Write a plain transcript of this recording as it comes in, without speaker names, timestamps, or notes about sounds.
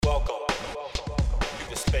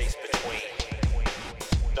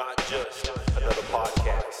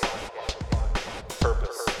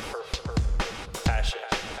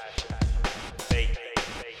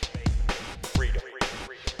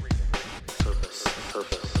Passion.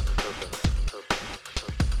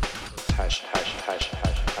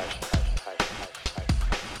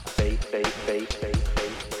 Faith.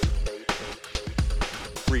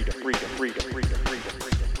 Freedom.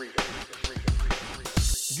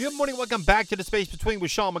 Good morning. Welcome back to The Space Between with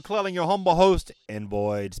Sean McClellan, your humble host and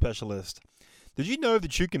void specialist. Did you know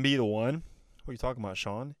that you can be the one? What are you talking about,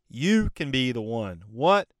 Sean? You can be the one.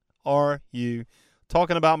 What are you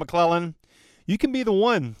talking about, McClellan? You can be the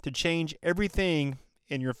one to change everything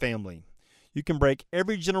in your family. You can break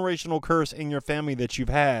every generational curse in your family that you've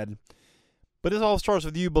had. But it all starts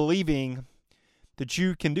with you believing that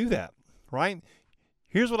you can do that, right?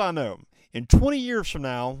 Here's what I know. In 20 years from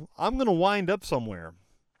now, I'm going to wind up somewhere.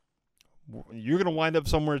 You're going to wind up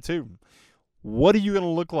somewhere too. What are you going to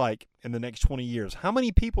look like in the next 20 years? How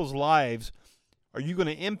many people's lives are you going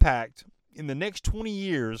to impact in the next 20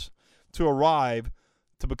 years to arrive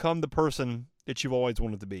to become the person that you've always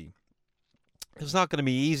wanted to be? It's not going to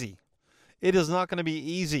be easy. It is not going to be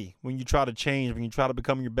easy when you try to change, when you try to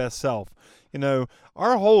become your best self. You know,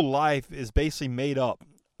 our whole life is basically made up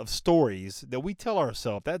of stories that we tell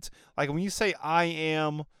ourselves. That's like when you say, I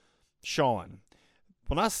am Sean.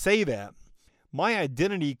 When I say that, my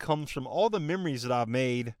identity comes from all the memories that I've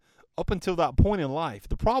made up until that point in life.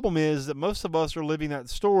 The problem is that most of us are living that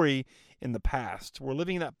story in the past. We're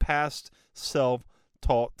living that past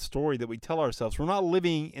self-taught story that we tell ourselves. We're not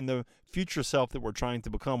living in the future self that we're trying to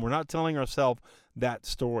become. We're not telling ourselves that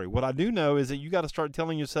story. What I do know is that you got to start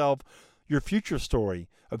telling yourself your future story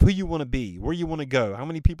of who you want to be, where you want to go, how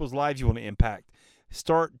many people's lives you want to impact.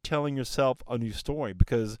 Start telling yourself a new story,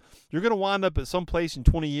 because you're going to wind up at some place in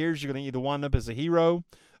 20 years. You're going to either wind up as a hero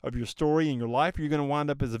of your story in your life, or you're going to wind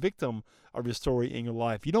up as a victim of your story in your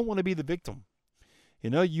life. You don't want to be the victim. You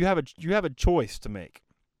know, you have a choice to make.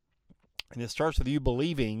 And it starts with you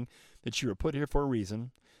believing that you were put here for a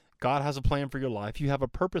reason. God has a plan for your life. You have a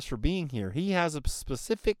purpose for being here. He has a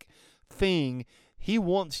specific thing He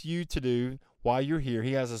wants you to do while you're here.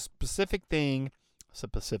 He has a specific thing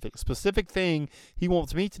He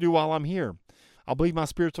wants me to do while I'm here. I believe my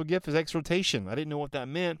spiritual gift is exhortation. I didn't know what that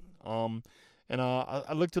meant.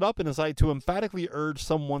 I looked it up, and it's like to emphatically urge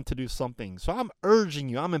someone to do something. So I'm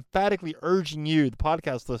emphatically urging you, the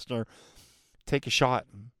podcast listener, take a shot.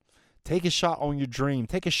 Take a shot on your dream.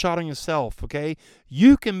 Take a shot on yourself, okay?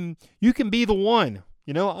 You can be the one.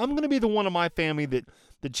 You know, I'm going to be the one in my family that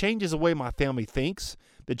changes the way my family thinks,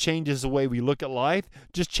 that changes the way we look at life,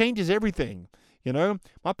 just changes everything. You know,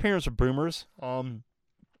 my parents are boomers.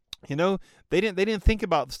 You know, they didn't think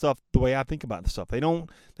about stuff the way I think about the stuff. They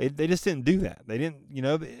just didn't do that. They didn't, you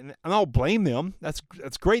know, and I don't blame them. That's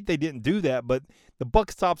great they didn't do that, but the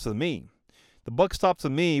buck stops with me. The buck stops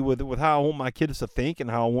with me with how I want my kids to think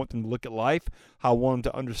and how I want them to look at life, how I want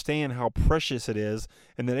them to understand how precious it is,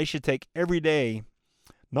 and that they should take every day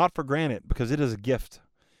not for granted, because it is a gift.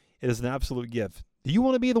 It is an absolute gift. Do you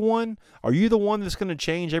want to be the one? Are you the one that's going to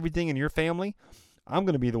change everything in your family? I'm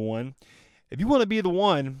going to be the one. If you want to be the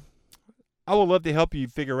one, I would love to help you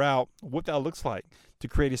figure out what that looks like, to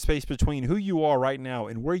create a space between who you are right now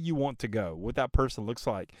and where you want to go, what that person looks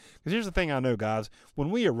like. Because here's the thing I know, guys. When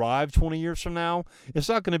we arrive 20 years from now, it's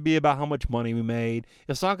not going to be about how much money we made.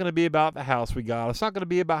 It's not going to be about the house we got. It's not going to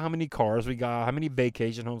be about how many cars we got, how many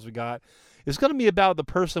vacation homes we got. It's going to be about the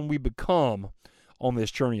person we become on this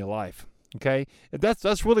journey of life. Okay?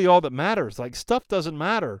 That's really all that matters. Like, stuff doesn't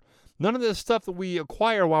matter. None of this stuff that we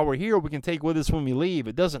acquire while we're here we can take with us when we leave.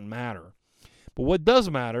 It doesn't matter. But what does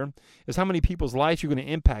matter is how many people's lives you're going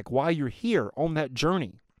to impact while you're here on that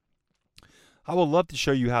journey. I would love to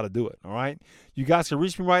show you how to do it, all right? You guys can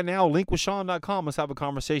reach me right now, linkwithsean.com. Let's have a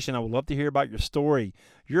conversation. I would love to hear about your story,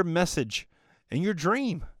 your message, and your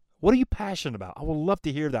dream. What are you passionate about? I would love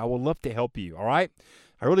to hear that. I would love to help you, all right?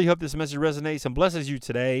 I really hope this message resonates and blesses you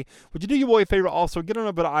today. Would you do your boy a favor also? Get on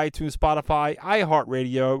over to iTunes, Spotify,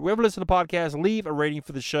 iHeartRadio. Wherever you listen to podcasts, leave a rating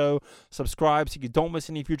for the show. Subscribe so you don't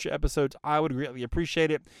miss any future episodes. I would greatly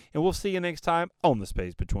appreciate it. And we'll see you next time on The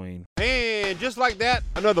Space Between. And just like that,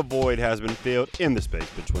 another void has been filled in the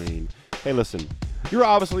space between. Hey, listen, you're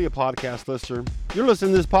obviously a podcast listener. You're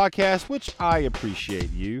listening to this podcast, which I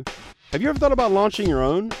appreciate you. Have you ever thought about launching your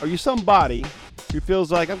own? Are you somebody who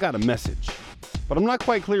feels like, I've got a message, but I'm not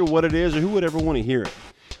quite clear what it is or who would ever want to hear it?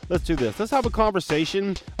 Let's do this. Let's have a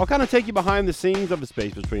conversation. I'll kind of take you behind the scenes of the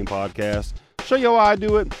Space Between podcast, show you how I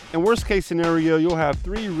do it, and worst case scenario, you'll have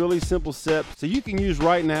 3 really simple steps so you can use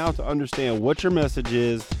right now to understand what your message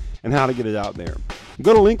is and how to get it out there.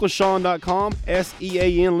 Go to linkwithsean.com,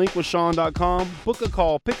 S-E-A-N, linkwithsean.com, book a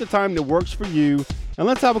call, pick a time that works for you, and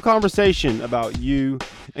let's have a conversation about you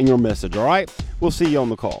and your message, all right? We'll see you on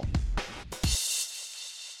the call.